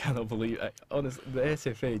 I cannot believe it. Honestly, the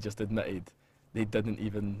SFA just admitted they didn't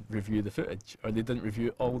even review the footage, or they didn't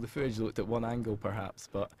review all the footage. They looked at one angle perhaps,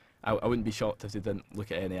 but I wouldn't be shocked if they didn't look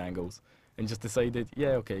at any angles and just decided,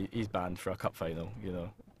 yeah, okay, he's banned for a cup final, you know,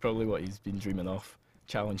 probably what he's been dreaming of,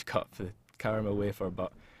 Challenge Cup, the Caramel Wafer,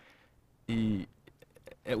 but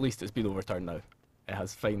at least it's been overturned now. It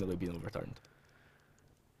has finally been overturned.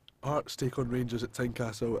 Hearts take on Rangers at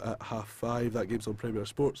Tynecastle at 5:30. That game's on Premier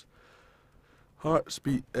Sports. Hearts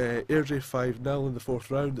beat Airdrie 5-0 in the 4th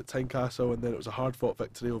round at Tynecastle, and then it was a hard-fought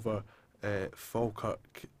victory over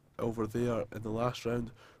Falkirk over there in the last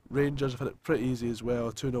round. Rangers have had it pretty easy as well,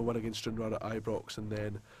 a 2-0 win against Stranraer at Ibrox, and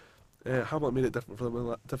then Hamlet made it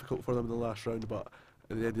difficult for them in the last round, but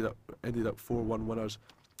they ended up 4-1 winners.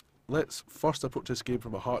 Let's first approach this game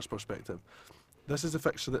from a Hearts perspective. This is the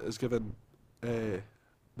fixture that is given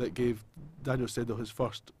that gave Daniel Stendhal his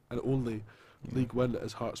first and only league win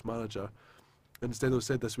as Hearts manager. And Stendhal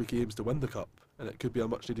said this week he aims to win the cup, and it could be a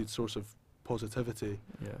much needed source of positivity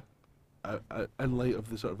Yeah. in light of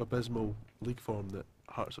the sort of abysmal league form that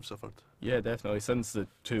Hearts have suffered. Yeah, definitely. Since the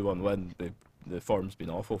 2-1 win, the form's been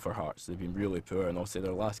awful for Hearts. They've been really poor, and also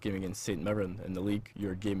their last game against St Mirren in the league,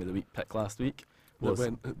 your game of the week pick last week,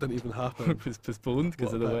 It didn't even happen. was postponed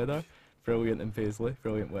because of the weather. Brilliant in Paisley,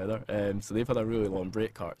 brilliant weather. So they've had a really long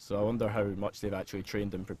break, Hearts. So I wonder how much they've actually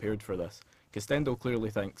trained and prepared for this. Because Stendhal clearly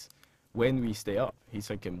thinks when we stay up, he's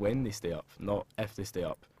thinking when they stay up, not if they stay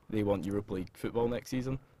up. They want Europa League football next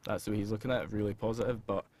season. That's what he's looking at, really positive.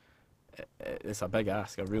 But it's a big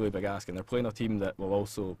ask, a really big ask. And they're playing a team that will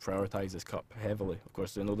also prioritise this cup heavily. Of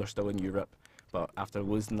course, they know they're still in Europe. But after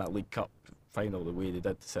losing that League Cup final the way they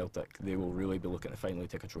did to Celtic, they will really be looking to finally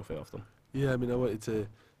take a trophy off them. Yeah, I mean, I wanted to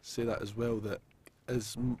say that as well, that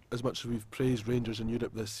as much as we've praised Rangers in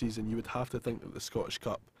Europe this season, you would have to think that the Scottish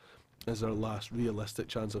Cup is our last realistic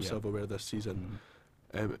chance of silverware this season.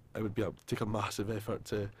 It would take a massive effort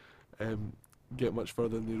to get much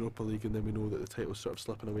further in the Europa League, and then we know that the title's sort of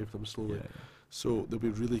slipping away from them slowly. So they'll be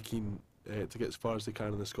really keen to get as far as they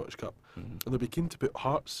can in the Scottish Cup. And they'll be keen to put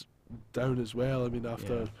Hearts down as well. I mean,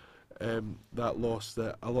 after that loss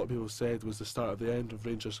that a lot of people said was the start of the end of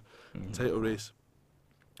Rangers' title race.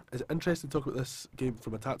 It's interesting to talk about this game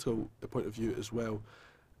from a tactical point of view as well.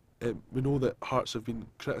 We know that Hearts have been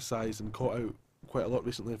criticised and caught out quite a lot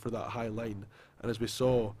recently for that high line, and as we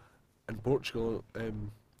saw in Portugal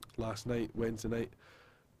last night, Wednesday night,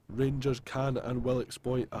 Rangers can and will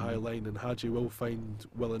exploit a high line, and Hadji will find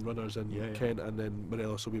willing runners in Kent, and then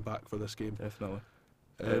Morelos will be back for this game. Definitely.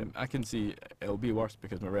 I can see it'll be worse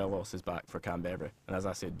because Morelos is back for Canberra, and as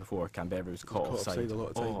I said before, Canberra was caught offside a lot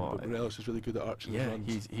of time, but Morelos is really good at arching his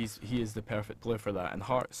runs. He is the perfect player for that. And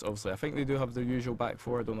Hearts, obviously, I think they do have their usual back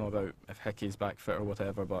four. I don't know about if Hickey's back fit or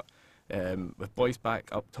whatever, but with Boyce back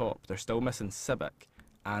up top, they're still missing Sibic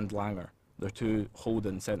and Langer. They're two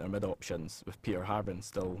holding centre mid options, with Peter Harbin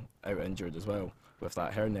still out injured as well with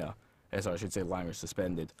that hernia. So I should say Langer's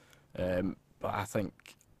suspended. But I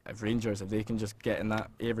think if Rangers, if they can just get in that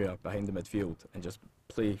area behind the midfield and just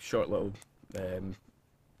play short little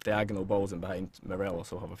diagonal balls in behind, Morelos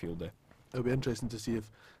will have a field day. it'll be interesting to see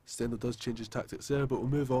if Stendhal does change his tactics there. But we'll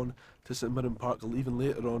move on to St Mirren Park even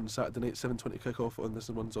later on Saturday night, 7:20 kick-off on this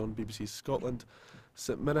one's on BBC Scotland.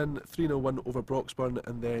 St Mirren 3-0 win over Broxburn,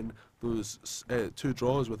 and then those 2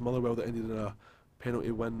 draws with Motherwell that ended in a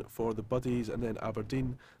penalty win for the Buddies, and then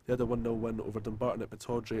Aberdeen. They had a 1-0 win over Dumbarton at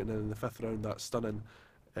Pittodrie, and then in the 5th round that stunning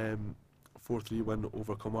 4-3 win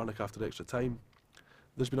over Kilmarnock after extra time.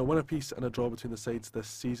 There's been a win apiece and a draw between the sides this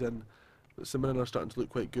season. St Mirren are starting to look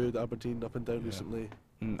quite good. Aberdeen up and down recently.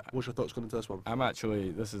 What's your thoughts going into this one?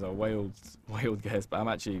 This is a wild guess, but I'm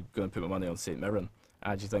actually going to put my money on St Mirren.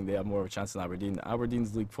 I actually think they have more of a chance than Aberdeen.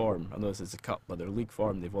 Aberdeen's league form, I know this is a cup, but their league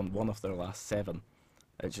form, they've won 1 of their last 7,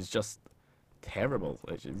 which is just terrible.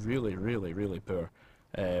 It's really, really, really poor.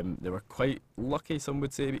 They were quite lucky, some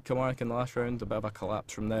would say, beat Kilmarnock in the last round. A bit of a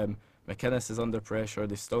collapse from them. McInnes is under pressure.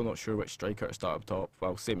 They're still not sure which striker to start up top,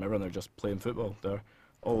 while St Mirren are just playing football. They're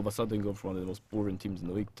all of a sudden going from one of the most boring teams in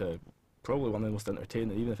the league to probably one of the most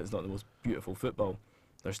entertaining, even if it's not the most beautiful football.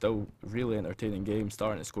 They're still really entertaining games,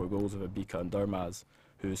 starting to score goals with Abika and Durmaz,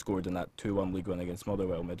 who scored in that 2-1 league win against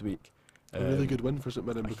Motherwell midweek. A really good win for St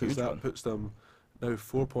Mirren, because that puts them now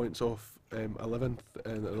 4 points off 11th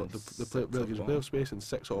and the relegation playoff space, and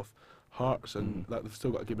 6 off Hearts, and that they've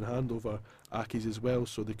still got a game in hand over Accies as well,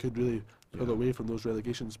 so they could really pull away from those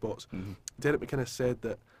relegation spots. Derek McInnes said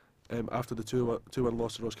that after the 2-1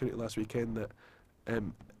 loss to Ross County last weekend, that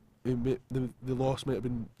the loss might have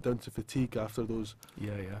been down to fatigue after those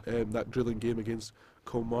that drilling game against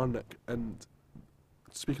Kilmarnock. And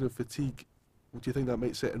speaking of fatigue, do you think that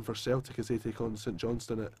might set in for Celtic as they take on St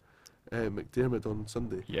Johnstone at McDiarmid on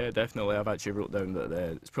Sunday? Yeah, definitely. I've actually wrote down that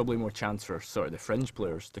it's probably more chance for sort of the fringe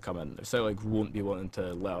players to come in. Celtic won't be wanting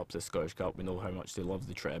to let up the Scottish Cup. We know how much they love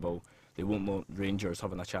the treble. They won't want Rangers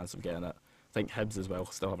having a chance of getting it. I think Hibs as well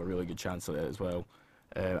still have a really good chance of it as well.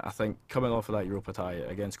 I think coming off of that Europa tie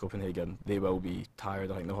against Copenhagen, they will be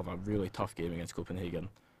tired. I think they'll have a really tough game against Copenhagen.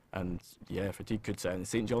 And yeah, fatigue could set in.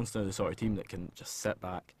 St Johnstone are the sort of team that can just sit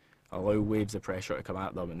back, allow waves of pressure to come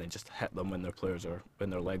at them, and then just hit them when their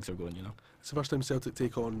legs are going, you know. It's the first time Celtic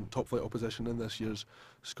take on top flight opposition in this year's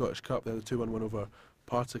Scottish Cup. They had a 2-1 win over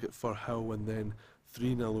Partick at Firhill, and then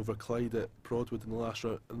 3-0 over Clyde at Broadwood in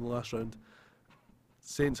the last round.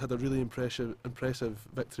 Saints had a really impressive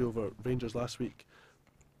victory over Rangers last week.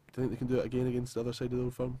 Do you think they can do it again against the other side of the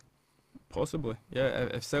Old Firm? Possibly, yeah.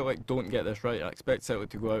 If Celtic don't get this right, I expect Celtic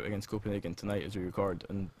to go out against Copenhagen tonight as we record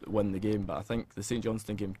and win the game, but I think the St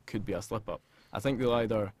Johnstone game could be a slip-up. I think they'll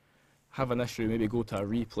either have an issue, maybe go to a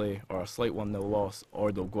replay or a slight 1-0 loss,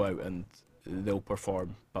 or they'll go out and they'll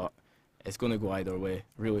perform, but it's going to go either way.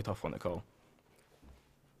 Really tough one to call.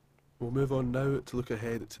 We'll move on now to look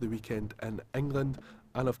ahead to the weekend in England,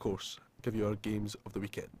 and of course, give you our games of the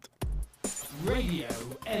weekend. Radio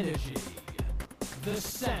Energy, the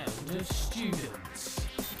sound of students.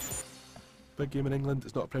 Big game in England.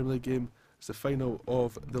 It's not a Premier League game. It's the final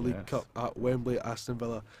of the League Cup at Wembley. Aston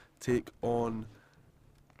Villa take on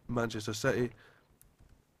Manchester City.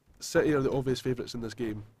 City are the obvious favourites in this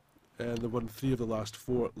game. They won 3 of the last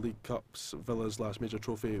 4 League Cups. Villa's last major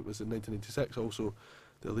trophy was in 1986, also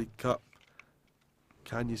the League Cup.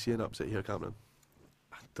 Can you see an upset here, Cameron?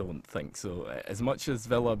 I don't think so. As much as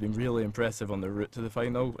Villa have been really impressive on the route to the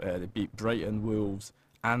final, they beat Brighton, Wolves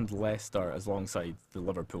and Leicester alongside the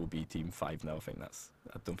Liverpool B team 5-0.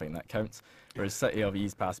 I don't think that counts. Whereas City have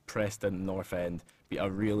eased past Preston, North End, beat a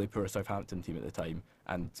really poor Southampton team at the time,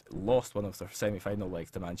 and lost one of their semi-final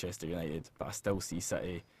legs to Manchester United. But I still see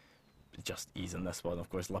City just easing this one. Of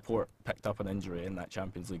course, Laporte picked up an injury in that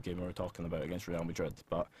Champions League game we were talking about against Real Madrid,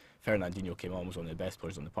 but Fernandinho came on, was one of the best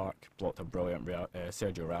players on the park, blocked a brilliant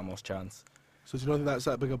Sergio Ramos chance. So do you not think that's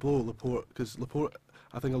that big a blow, Laporte? Because Laporte,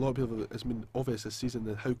 I think a lot of people, it's been obvious this season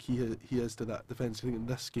that how key he is to that defence. I think in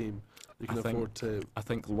this game you can afford to. I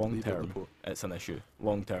think long term it's an issue.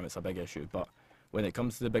 Long term it's a big issue, but when it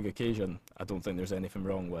comes to the big occasion, I don't think there's anything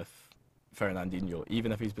wrong with Fernandinho,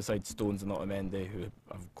 even if he's beside Stones and Otamendi, who have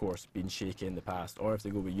of course been shaky in the past, or if they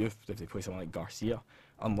go with youth, if they play someone like Garcia,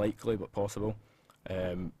 unlikely but possible.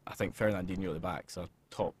 I think Fernandinho at the back's a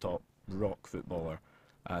top rock footballer,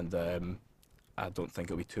 and I don't think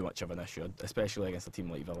it'll be too much of an issue, especially against a team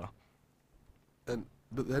like Villa. But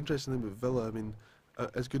the interesting thing with Villa, I mean,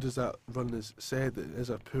 as good as that run is said, it is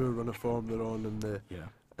a poor run of form they're on in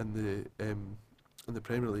the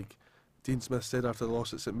Premier League. Dean Smith said after the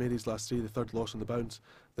loss at St Mary's last 3, the third loss on the bounce,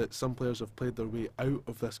 that some players have played their way out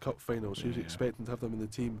of this cup final, so he was expecting to have them in the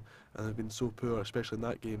team, and they've been so poor, especially in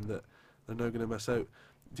that game, that they're now going to miss out.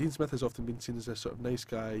 Dean Smith has often been seen as this sort of nice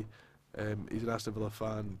guy. He's an Aston Villa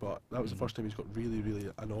fan, but that was the first time he's got really, really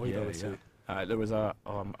annoyed, I would say. There was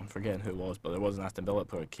I'm forgetting who it was, but there was an Aston Villa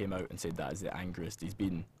player who came out and said that is the angriest he's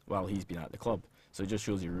been while he's been at the club. So it just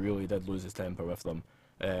shows he really did lose his temper with them.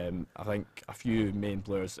 I think a few main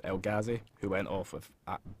players, El Ghazi, who went off with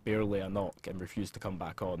barely a knock and refused to come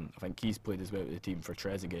back on. I think he's played his way out of the team for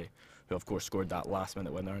Trezeguet, who of course scored that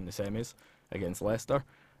last-minute winner in the semis against Leicester.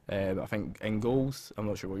 I think in goals, I'm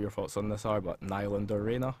not sure what your thoughts on this are, but Nyland or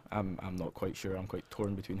Reina, I'm not quite sure. I'm quite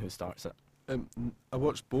torn between who starts it. I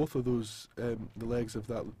watched both of those, the legs of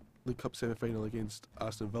that League Cup semi-final against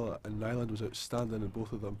Aston Villa, and Nyland was outstanding in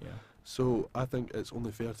both of them. Yeah. So I think it's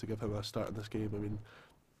only fair to give him a start in this game. I mean,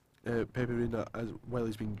 Pepe Reina, while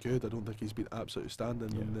he's been good, I don't think he's been absolutely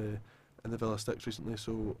outstanding in the Villa sticks recently.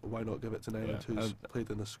 So why not give it to Nyland, who's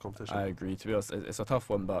played in this competition? I agree. To be honest, it's a tough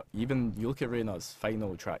one, but even you look at Reina's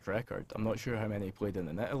final track record. I'm not sure how many he played in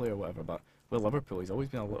Italy or whatever, but with Liverpool, he's always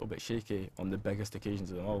been a little bit shaky on the biggest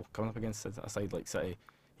occasions of them all. Coming up against a side like City,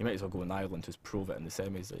 you might as well go with Ireland, who's proved it in the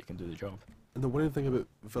semis that he can do the job. And the worrying thing about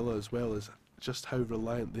Villa as well is just how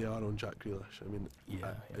reliant they are on Jack Grealish. I mean,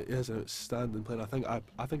 it is an outstanding player.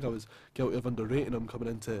 I think I was guilty of underrating him coming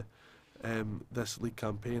into this league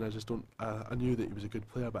campaign. I just don't. I knew that he was a good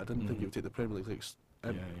player, but I didn't think he would take the Premier League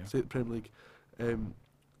take the Premier League,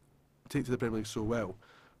 take to the Premier League so well.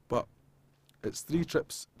 But it's 3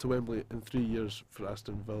 trips to Wembley in 3 years for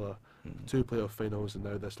Aston Villa, 2 playoff finals, and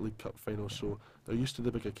now this League Cup final. So they're used to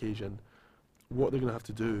the big occasion. What they're going to have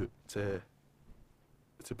to do to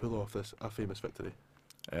pull off a famous victory?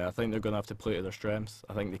 I think they're going to have to play to their strengths.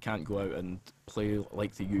 I think they can't go out and play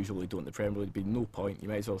like they usually do in the Premier League. There'd be no point. You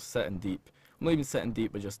might as well sit in deep. Well, not even sit in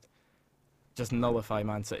deep, but just nullify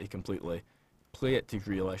Man City completely. Play it to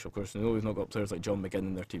Grealish, of course. We know we've not got players like John McGinn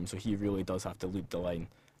in their team, so he really does have to lead the line.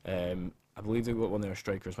 I believe they've got one of their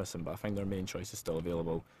strikers missing, but I think their main choice is still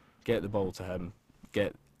available. Get the ball to him,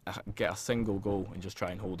 get a single goal and just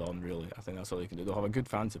try and hold on, really. I think that's all they can do. They'll have a good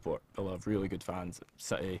fan support. They'll have really good fans.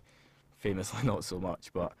 City, famously not so much,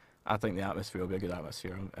 but I think the atmosphere will be a good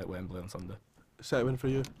atmosphere at Wembley on Sunday. City win for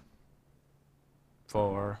you?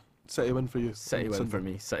 City win for you? City win for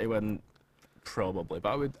me. City win probably,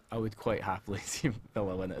 but I would quite happily see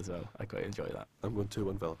Villa win it as well. I quite enjoy that. I'm going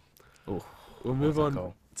 2-1 Villa. Oh, we'll move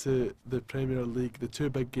on to the Premier League. The 2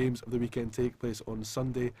 big games of the weekend take place on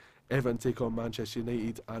Sunday. Everton take on Manchester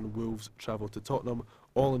United and Wolves travel to Tottenham,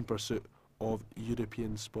 all in pursuit of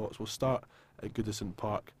European spots. We'll start at Goodison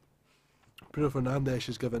Park. Bruno Fernandes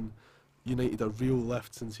has given United a real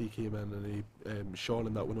lift since he came in, and he shone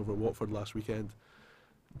in that win over Watford last weekend.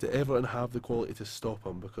 Do Everton have the quality to stop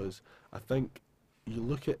him? Because I think you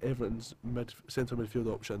look at Everton's centre midfield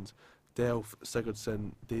options, Delph,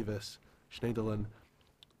 Sigurdsson, Davis, Schneiderlin,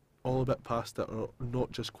 all a bit past it or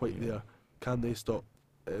not just quite there. Can they stop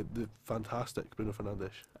the fantastic Bruno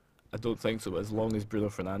Fernandes? I don't think so, but as long as Bruno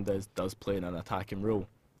Fernandes does play in an attacking role,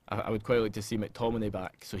 I would quite like to see McTominay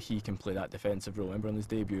back so he can play that defensive role. Remember on his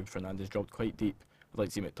debut, Fernandes dropped quite deep. I'd like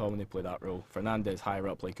to see McTominay play that role. Fernandes higher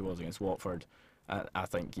up like he was against Watford. I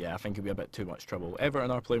think it'll be a bit too much trouble.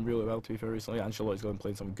 Everton are playing really well, to be fair, recently. Ancelotti's going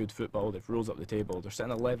playing some good football. They've rose up the table. They're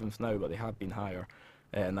sitting 11th now, but they have been higher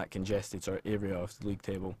in that congested sort of area of the league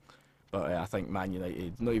table. But I think Man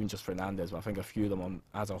United, not even just Fernandes, but I think a few of them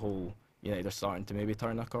as a whole, United are starting to maybe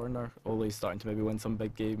turn a corner. Ole's starting to maybe win some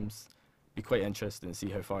big games. Be quite interesting to see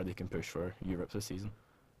how far they can push for Europe this season.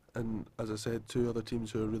 And as I said, 2 other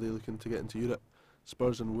teams who are really looking to get into Europe,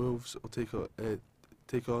 Spurs and Wolves, will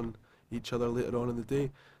take on each other later on in the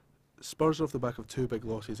day. Spurs are off the back of 2 big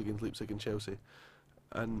losses against Leipzig and Chelsea,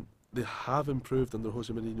 and they have improved under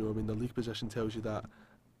Jose Mourinho. I mean, the league position tells you that,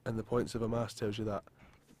 and the points they've amassed tells you that,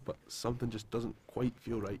 but something just doesn't quite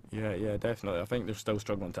feel right. Yeah, definitely. I think they're still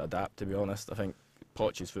struggling to adapt, to be honest. I think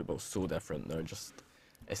Poch's football's so different.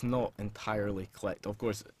 It's not entirely clicked. Of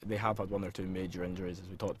course, they have had 1 or 2 major injuries, as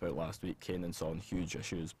we talked about last week. Kane and Son, huge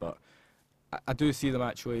issues, but I do see them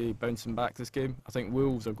actually bouncing back this game. I think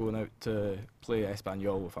Wolves are going out to play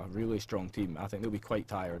Espanyol with a really strong team. I think they'll be quite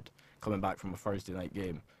tired coming back from a Thursday night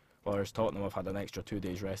game, whereas Tottenham have had an extra 2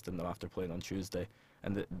 days rest in them after playing on Tuesday.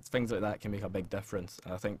 And things like that can make a big difference.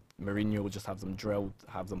 And I think Mourinho will just have them drilled,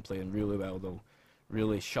 have them playing really well. They'll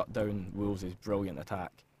really shut down Wolves' brilliant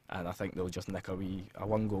attack, and I think they'll just nick a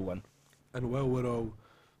 1-goal win. And while we're all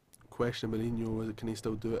questioning Mourinho, can he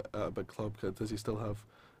still do it at a big club? Does he still have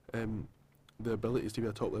the abilities to be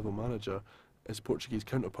a top-level manager? His Portuguese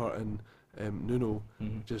counterpart in Nuno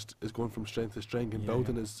just is going from strength to strength and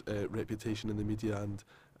building his reputation in the media and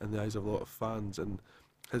in the eyes of a lot of fans. And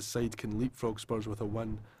his side can leapfrog Spurs with a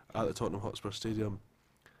win at the Tottenham Hotspur Stadium.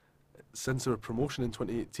 Since their promotion in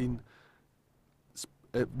 2018,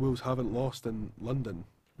 Wolves haven't lost in London.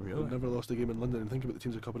 Really? They've never lost a game in London. And think about the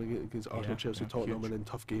teams that are coming against Arsenal, Yeah, Chelsea, yeah, Tottenham, huge. and then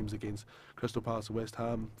tough games against Crystal Palace and West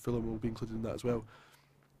Ham. Fulham will be included in that as well.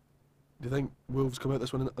 Do you think Wolves come out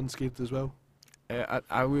this one unscathed as well?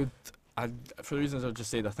 I would. For the reasons I've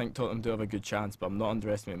just said, I think Tottenham do have a good chance, but I'm not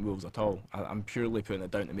underestimating Wolves at all. I'm purely putting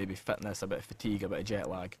it down to maybe fitness, a bit of fatigue, a bit of jet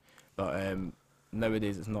lag. But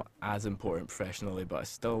nowadays it's not as important professionally, but it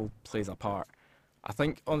still plays a part. I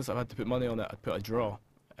think, honestly, if I had to put money on it, I'd put a draw.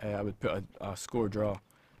 I would put a score draw.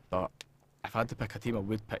 But if I had to pick a team, I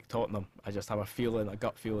would pick Tottenham. I just have a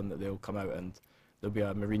gut feeling that they'll come out and there'll be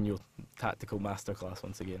a Mourinho tactical masterclass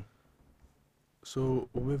once again. So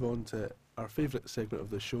we'll move on to our favourite segment of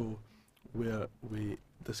the show, where we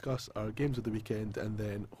discuss our games of the weekend and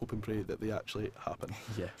then hope and pray that they actually happen.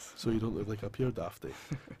 Yes. So you don't look like a pure dafty.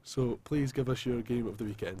 So please give us your game of the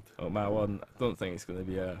weekend. Oh, my one, I don't think it's going to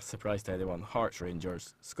be a surprise to anyone. Hearts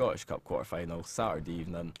Rangers, Scottish Cup quarter final, Saturday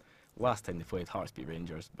evening. Last time they played, Hearts beat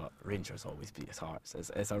Rangers, but Rangers always beat Hearts.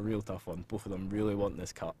 It's a real tough one. Both of them really want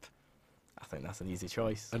this cup. I think that's an easy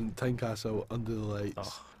choice. And Tynecastle under the lights.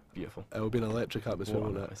 Oh, beautiful. It will be an electric atmosphere, What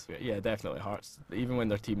an won't it? atmosphere. Yeah, definitely Hearts. Even when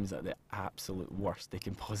their team's at the absolute worst they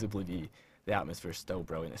can possibly be, the atmosphere is still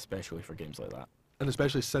brilliant, especially for games like that. And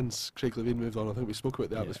especially since Craig Levein moved on. I think we spoke about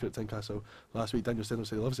the Yeah. atmosphere at Tynecastle last week. Daniel Stendhal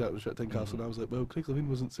said he loves the atmosphere at Tynecastle, and I was like, well, Craig Levein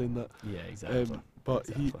wasn't saying that. Yeah, exactly. But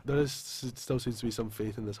Exactly. there still seems to be some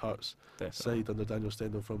faith in this Hearts Definitely. side under Daniel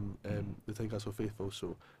Stendhal from the Tynecastle faithful.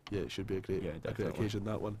 So yeah, it should be a great, Yeah, a great definitely. occasion,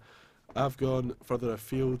 that one. I've gone further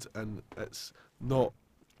afield, and it's not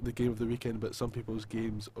the game of the weekend, but some people's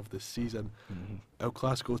games of the season. Mhm. El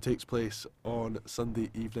Clasico takes place on Sunday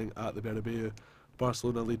evening at the Bernabeu.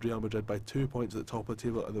 Barcelona lead Real Madrid by 2 points at the top of the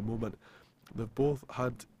table at the moment. They've both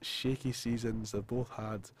had shaky seasons. They've both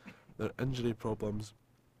had their injury problems.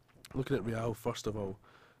 Looking at Real, first of all,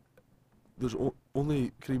 there's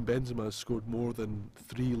only Karim Benzema has scored more than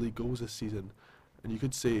 3 league goals this season. And you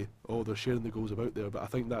could say, oh, they're sharing the goals about there, but I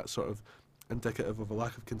think that's sort of indicative of a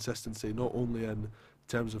lack of consistency, not only in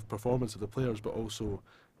terms of performance of the players, but also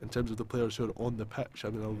in terms of the players who are on the pitch. I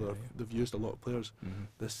mean, Yeah, they've used a lot of players Mhm.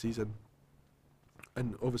 this season.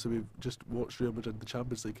 And obviously we've just watched Real Madrid in the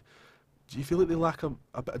Champions League. Do you feel like they lack a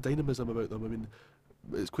bit of dynamism about them? I mean,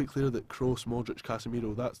 it's quite clear that Kroos, Modric,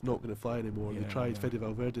 Casemiro, that's not going to fly anymore. They Yeah, tried yeah. Fede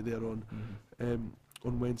Valverde there Mhm.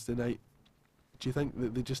 on Wednesday night. Do you think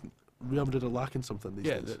that Real Madrid are lacking something these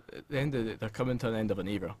Yeah, days? at the end of they're coming to an end of an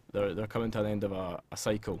era. They're coming to an end of a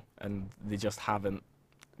cycle, and they just haven't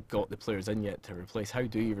got the players in yet to replace. How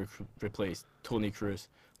do you replace Toni Kroos,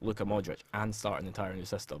 Luka Modric, and start an entire new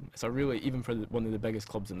system? It's a really, even for one of the biggest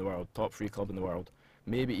clubs in the world, top 3 club in the world,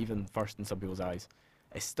 maybe even first in some people's eyes,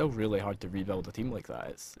 it's still really hard to rebuild a team like that.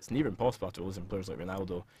 It's near impossible after losing players like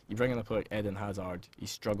Ronaldo. You bring in a player like Eden Hazard, he's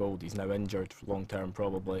struggled, he's now injured long term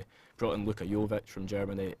probably. Brought in Luka Jovic from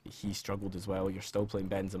Germany, he struggled as well. You're still playing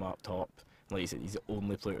Benzema up top. And like you said, he's the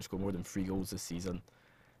only player to score more than 3 goals this season.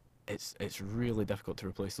 It's really difficult to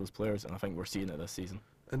replace those players, and I think we're seeing it this season.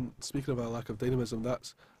 And speaking of a lack of dynamism,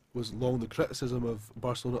 that was long the criticism of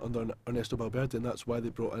Barcelona under Ernesto Valverde, and that's why they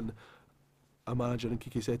brought in a manager in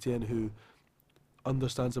Quique Setien who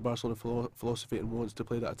understands the Barcelona philosophy and wants to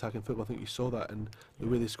play that attacking football. I think you saw that in the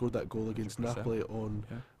way they scored that goal against 100%. Napoli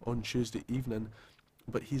Yeah. on Tuesday evening.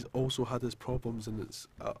 But he's also had his problems, and it's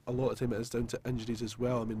a lot of time it is down to injuries as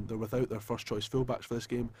well. I mean, they're without their first choice fullbacks for this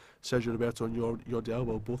game. Sergio Roberto and Jordi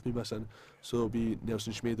Alba will both be missing, so it'll be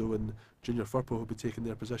Nelson Semedo and Junior Firpo who'll be taking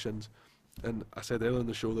their positions. And I said earlier in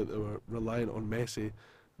the show that they were reliant on Messi.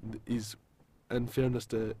 He's, in fairness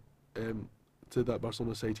to that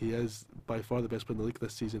Barcelona side, he is by far the best player in the league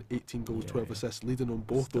this season. 18 goals, Yeah, 12 yeah. assists, leading on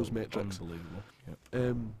both those Still metrics. Unbelievable. Yep.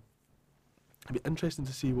 It'd be interesting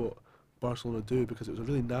to see what Barcelona do, because it was a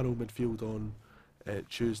really narrow midfield on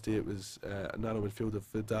Tuesday. It was a narrow midfield of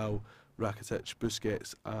Vidal, Rakitic,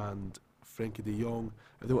 Busquets and Frenkie de Jong.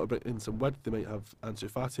 If they want to bring in some width, they might have Ansu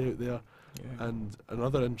Fati out there. Yeah. And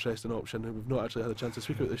another interesting option, who we've not actually had a chance to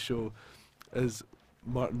speak about this show, is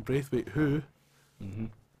Martin Braithwaite, who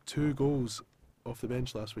Mhm. 2 goals off the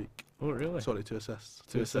bench last week. Oh, really? Sorry, 2 assists.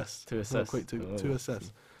 2 assists. 2 Not assists. quite 2, Oh, 2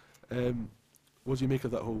 assists. What do you make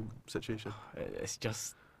of that whole situation? It's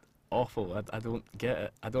just awful. I don't get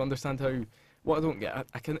it. I don't understand how. What I don't get,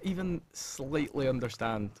 I can even slightly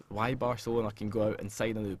understand why Barcelona can go out and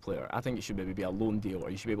sign a new player. I think it should maybe be a loan deal,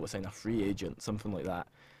 or you should be able to sign a free agent, something like that.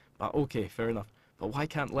 But okay, fair enough. But why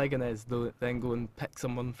can't Leganés then go and pick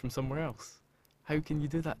someone from somewhere else? How can you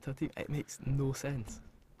do that to a team? It makes no sense.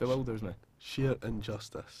 Bewilders me. Sheer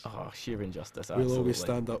injustice. Oh, sheer injustice. We'll Absolutely. always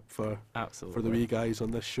stand up for Absolutely. the wee guys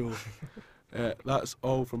on this show. That's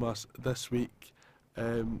all from us this week. Do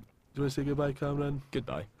you want to say goodbye, Cameron?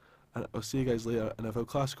 Goodbye. and I'll see you guys later. And if El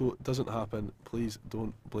Clasico doesn't happen, please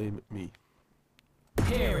don't blame me.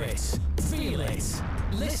 Hear it, feel it,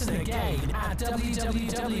 listen again at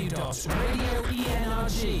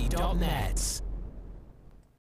www.radioenerg.net.